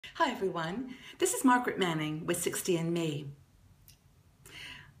Hi everyone, this is Margaret Manning with 60andMe.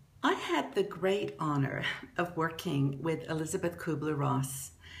 I had the great honor of working with Elizabeth Kubler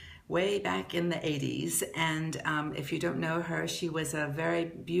Ross way back in the 80s, and if you don't know her, she was a very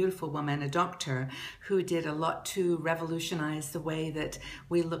beautiful woman, a doctor who did a lot to revolutionize the way that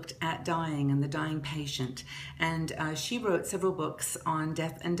we looked at dying and the dying patient. And she wrote several books on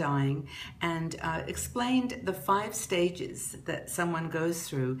death and dying and explained the 5 stages that someone goes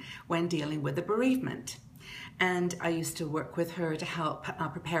through when dealing with a bereavement. And I used to work with her to help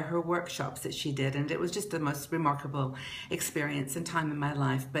prepare her workshops that she did, and it was just the most remarkable experience and time in my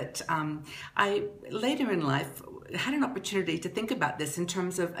life. But I later in life had an opportunity to think about this in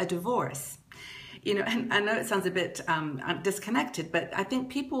terms of a divorce. You know, and I know it sounds a bit disconnected, but I think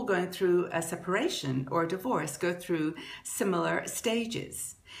people going through a separation or a divorce go through similar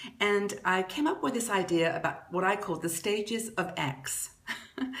stages. And I came up with this idea about what I call the stages of X.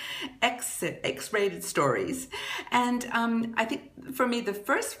 X-rated stories. And I think for me, the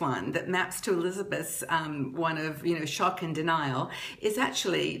first one that maps to Elizabeth's one of, shock and denial is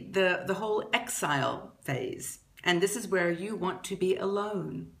actually the whole exile phase. And this is where you want to be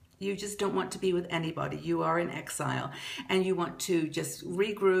alone. You just don't want to be with anybody. You are in exile and you want to just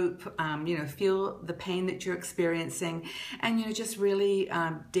regroup, feel the pain that you're experiencing and, just really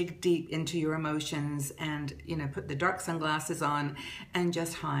dig deep into your emotions and, put the dark sunglasses on and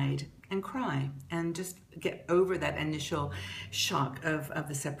just hide and cry and just get over that initial shock of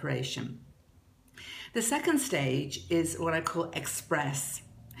the separation. The second stage is what I call express.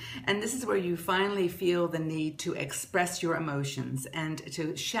 And this is where you finally feel the need to express your emotions and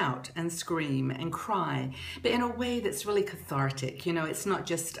to shout and scream and cry, but in a way that's really cathartic. It's not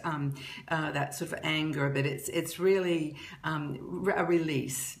just that sort of anger, but it's really a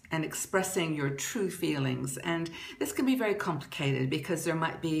release and expressing your true feelings. And this can be very complicated because there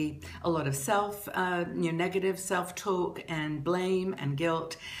might be a lot of negative self-talk and blame and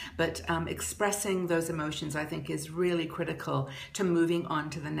guilt, but expressing those emotions, I think, is really critical to moving on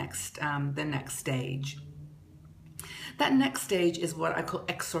to the next stage. That next stage is what I call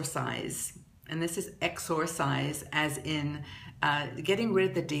exorcise. And this is exorcise as in getting rid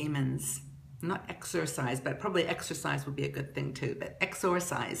of the demons. Not exercise, but probably exercise would be a good thing too, but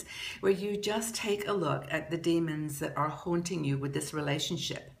exorcise, where you just take a look at the demons that are haunting you with this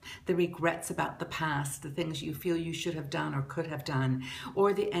relationship, the regrets about the past, the things you feel you should have done or could have done,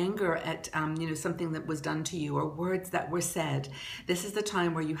 or the anger at something that was done to you or words that were said. This is the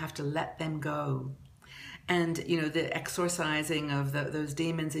time where you have to let them go. And, the exorcising of those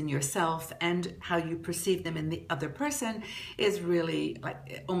demons in yourself and how you perceive them in the other person is really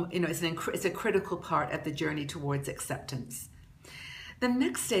it's a critical part of the journey towards acceptance. The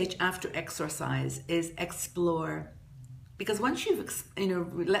next stage after exorcise is explore. Because once you've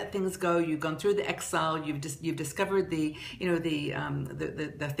let things go, you've gone through the exile, you've discovered the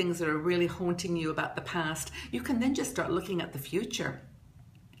things that are really haunting you about the past, you can then just start looking at the future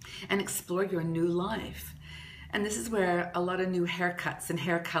and explore your new life. And this is where a lot of new haircuts and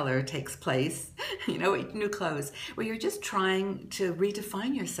hair color takes place, new clothes, where you're just trying to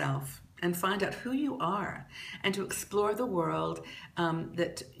redefine yourself and find out who you are and to explore the world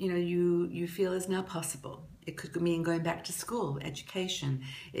that you feel is now possible. It could mean going back to school, education.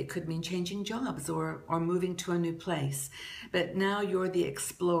 It could mean changing jobs or moving to a new place. But now you're the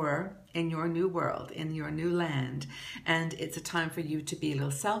explorer in your new world, in your new land. And it's a time for you to be a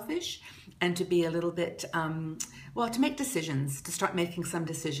little selfish and to be a little bit, to make decisions, to start making some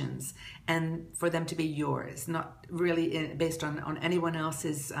decisions and for them to be yours, not really based on anyone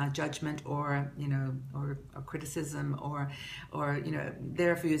else's judgment or criticism or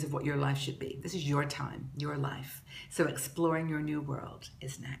their views of what your life should be. This is your time, your life. So exploring your new world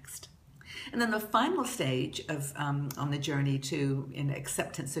is next. And then the final stage of on the journey to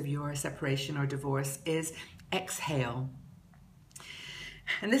acceptance of your separation or divorce is exhale.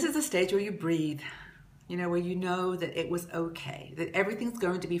 And this is the stage where you breathe, where you know that it was okay, that everything's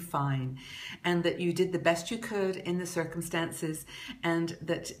going to be fine, and that you did the best you could in the circumstances, and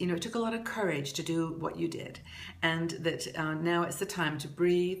that, it took a lot of courage to do what you did, and that now it's the time to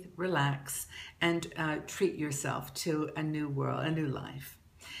breathe, relax, and treat yourself to a new world, a new life.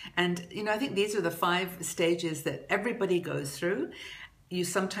 And, I think these are the 5 stages that everybody goes through. You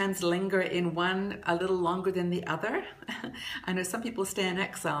sometimes linger in one a little longer than the other. I know some people stay in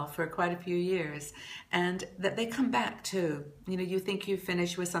exile for quite a few years and that they come back too. You think you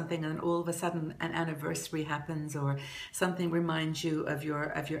finish with something and all of a sudden an anniversary happens or something reminds you of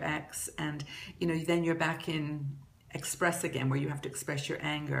your ex, and then you're back in express again, where you have to express your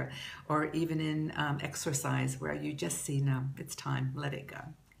anger, or even in exercise where you just see, no, it's time, let it go.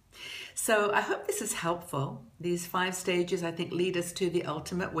 So I hope this is helpful. These 5 stages, I think, lead us to the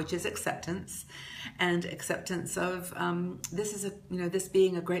ultimate, which is acceptance, and acceptance of this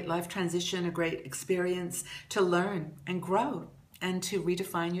being a great life transition, a great experience to learn and grow and to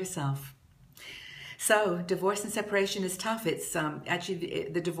redefine yourself. So divorce and separation is tough. It's actually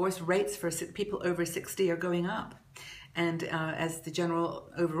the divorce rates for people over 60 are going up, and as the general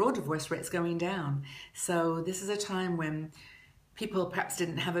overall divorce rate's going down. So this is a time when people perhaps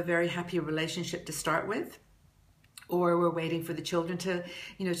didn't have a very happy relationship to start with, or were waiting for the children to,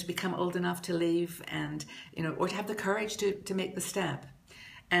 to become old enough to leave, and, or to have the courage to make the step.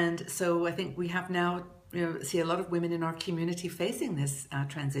 And so I think we have now, see a lot of women in our community facing this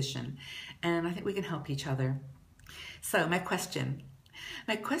transition, and I think we can help each other. So my question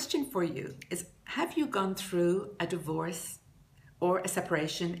for you is, have you gone through a divorce or a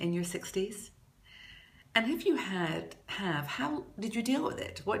separation in your 60s? And if you have, how did you deal with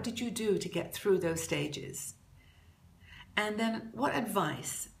it? What did you do to get through those stages? And then what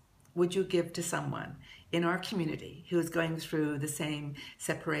advice would you give to someone in our community who is going through the same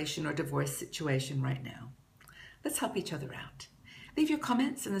separation or divorce situation right now? Let's help each other out. Leave your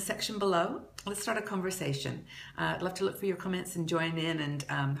comments in the section below. Let's start a conversation. I'd love to look for your comments and join in,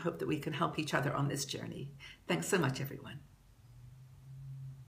 and hope that we can help each other on this journey. Thanks so much, everyone.